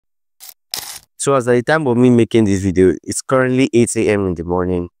So as at the time of me making this video, it's currently 8 a.m. in the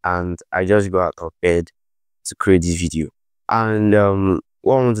morning, and I just got out of bed to create this video. And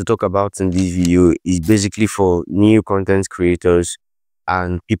what I want to talk about in this video is basically for new content creators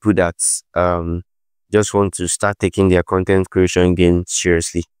and people that just want to start taking their content creation game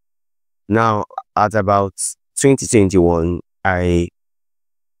seriously. Now, at about 2021, I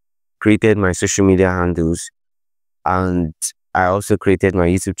created my social media handles, and I also created my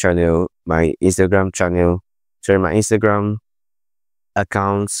YouTube channel, my Instagram channel, sorry, my Instagram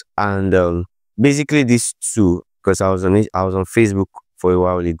accounts, and basically these two, because I was on Facebook for a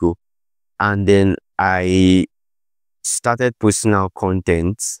while ago, and then I started posting out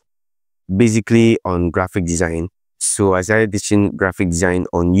content basically on graphic design. So I started teaching graphic design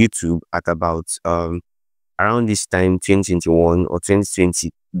on YouTube at about around this time, 2021 or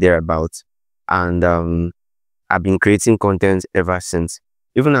 2020 thereabouts, and I've been creating content ever since.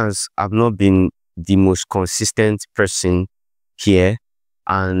 Even as I've not been the most consistent person here,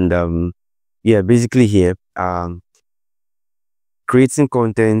 and yeah, basically here, creating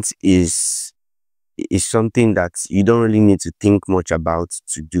content is something that you don't really need to think much about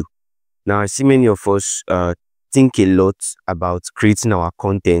to do. Now, I see many of us think a lot about creating our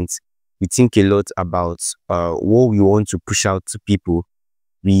content. We think a lot about what we want to push out to people.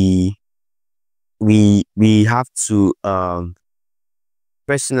 We have to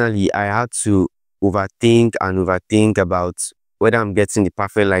personally, I had to overthink about whether I'm getting the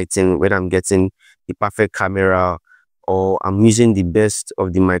perfect lighting, whether I'm getting the perfect camera, or I'm using the best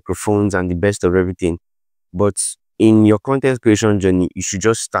of the microphones and the best of everything. But in your content creation journey, you should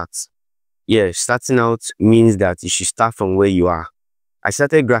just start. Yeah, starting out means that you should start from where you are. I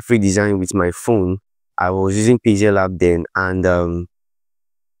started graphic design with my phone. I was using Pixel Lab then, and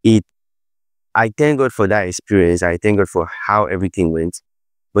I thank God for that experience. I thank God for how everything went.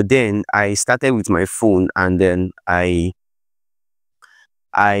 But then I started with my phone, and then I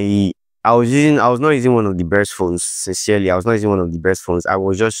I was not using one of the best phones. Sincerely, I was not using one of the best phones. I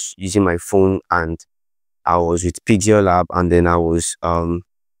was just using my phone, and I was with Pixel Lab, and then I was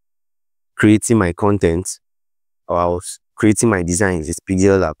creating my content, or I was creating my designs with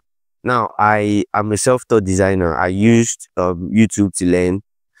Pixel Lab. Now I am a self-taught designer. I used YouTube to learn,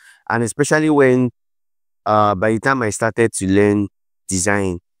 and especially when by the time I started to learn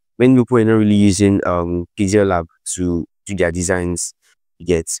design, many people were not really using Pixel Lab to do their designs.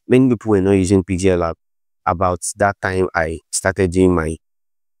 Yet many people were not using Pixel Lab. About that time, I started doing my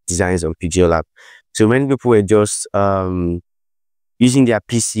designs on Pixel Lab. So many people were just using their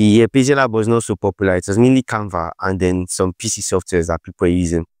PC. Yeah, Pixel Lab was not so popular. It was mainly Canva and then some PC softwares that people were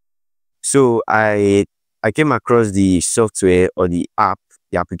using. So I came across the software or the app,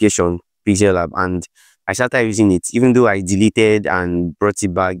 the application Pixel Lab, and I started using it, even though I deleted and brought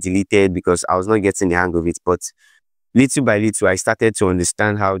it back, deleted because I was not getting the hang of it. But little by little, I started to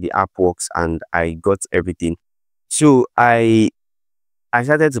understand how the app works, and I got everything. So I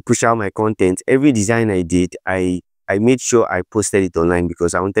started to push out my content. Every design I did, I made sure I posted it online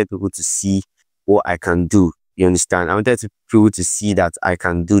because I wanted people to see what I can do. You understand? I wanted people to see that I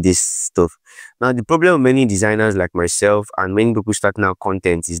can do this stuff. Now, the problem with many designers like myself and many people starting out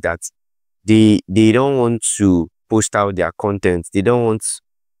content is that they don't want to post out their content. They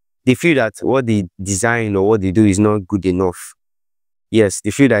feel that what they design or what they do is not good enough. Yes, they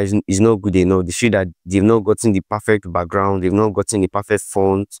feel that is not good enough. They feel that they've not gotten the perfect background, they've not gotten the perfect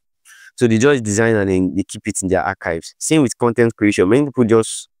font. So they just design and then they keep it in their archives. Same with content creation. Many people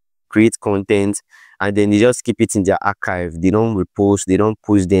just create content and then they just keep it in their archive. They don't repost, they don't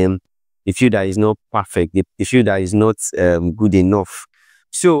post them. They feel that it's not perfect. They feel that it's not good enough.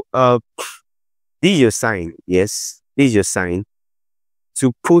 So this is your sign. Yes, this is your sign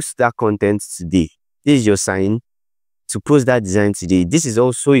to post that content today. This is your sign to post that design today. This is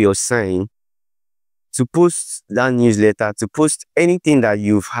also your sign to post that newsletter, to post anything that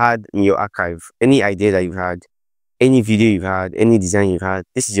you've had in your archive, any idea that you've had, any video you've had, any design you've had.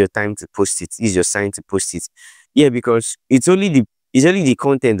 This is your time to post it. This is your sign to post it. Yeah, because it's only the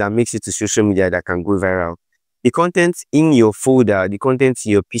content that makes it to social media that can go viral. The content in your folder, the content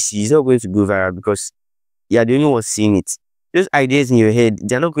in your PC is not going to go viral because you're the only one seeing it. Those ideas in your head,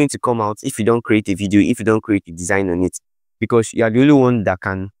 they're not going to come out if you don't create a video, if you don't create a design on it, because you're the only one that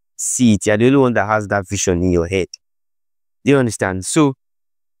can see it. You're the only one that has that vision in your head. Do you understand? So,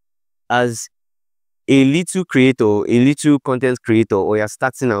 as a little creator, a little content creator, or you're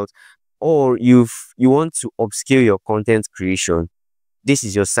starting out, or you want to upscale your content creation, this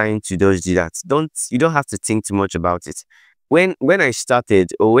is your sign to just do that. You don't have to think too much about it. When I started,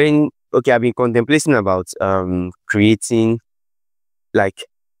 or when, okay, I've been contemplating about creating, like,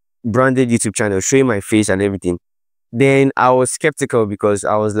 branded YouTube channel, showing my face and everything. Then I was skeptical because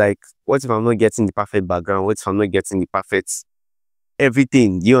I was like, what if I'm not getting the perfect background? What if I'm not getting the perfect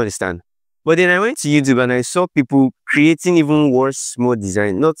everything? Do you understand? But then I went to YouTube and I saw people creating even worse, more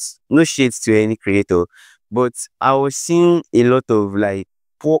design. Not no shades to any creator, but I was seeing a lot of like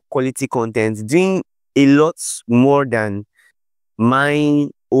poor quality content, doing a lot more than my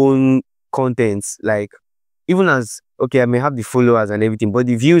own content. Like, even as okay, I may have the followers and everything, but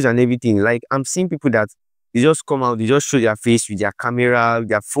the views and everything, like I'm seeing people that they just come out, they just show their face with their camera,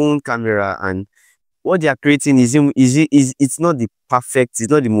 their phone camera, and what they are creating is it's not the perfect, it's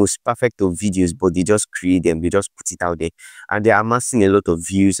not the most perfect of videos, but they just create them, they just put it out there, and they're amassing a lot of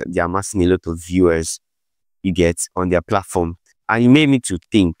views, they're amassing a lot of viewers, you get, on their platform. And it made me to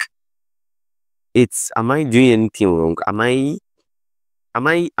think, it's am I doing anything wrong? Am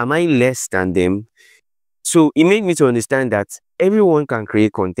I less than them? So it made me to understand that everyone can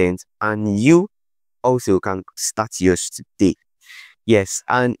create content and you also can start yours today. Yes,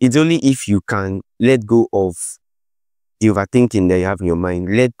 and it's only if you can let go of the overthinking that you have in your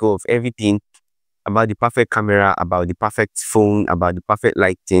mind, let go of everything about the perfect camera, about the perfect phone, about the perfect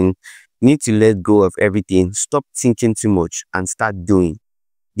lighting. You need to let go of everything, stop thinking too much and start doing.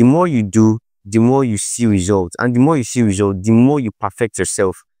 The more you do, the more you see results. And the more you see results, the more you perfect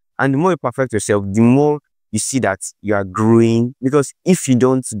yourself. And the more you perfect yourself, the more you see that you are growing. Because if you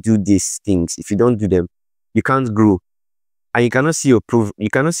don't do these things, if you don't do them, you can't grow. And you cannot see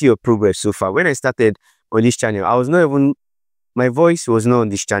your progress so far. When I started on this channel, I was not even, my voice was not on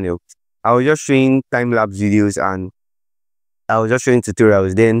this channel. I was just showing time-lapse videos and I was just showing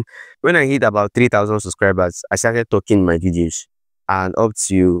tutorials. Then when I hit about 3,000 subscribers, I started talking my videos. And up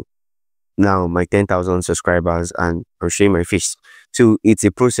to now, my 10,000 subscribers, and I'm showing my face. So it's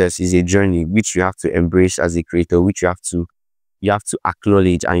a process, it's a journey which you have to embrace as a creator, which you have to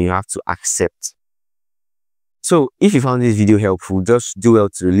acknowledge and you have to accept. So if you found this video helpful, just do well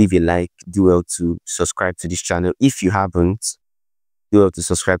to leave a like, do well to subscribe to this channel if you haven't. Do well to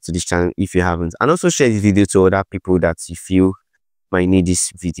subscribe to this channel if you haven't. And also share this video to other people that you feel might need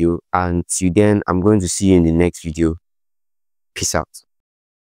this video. And till then, I'm going to see you in the next video. Peace out.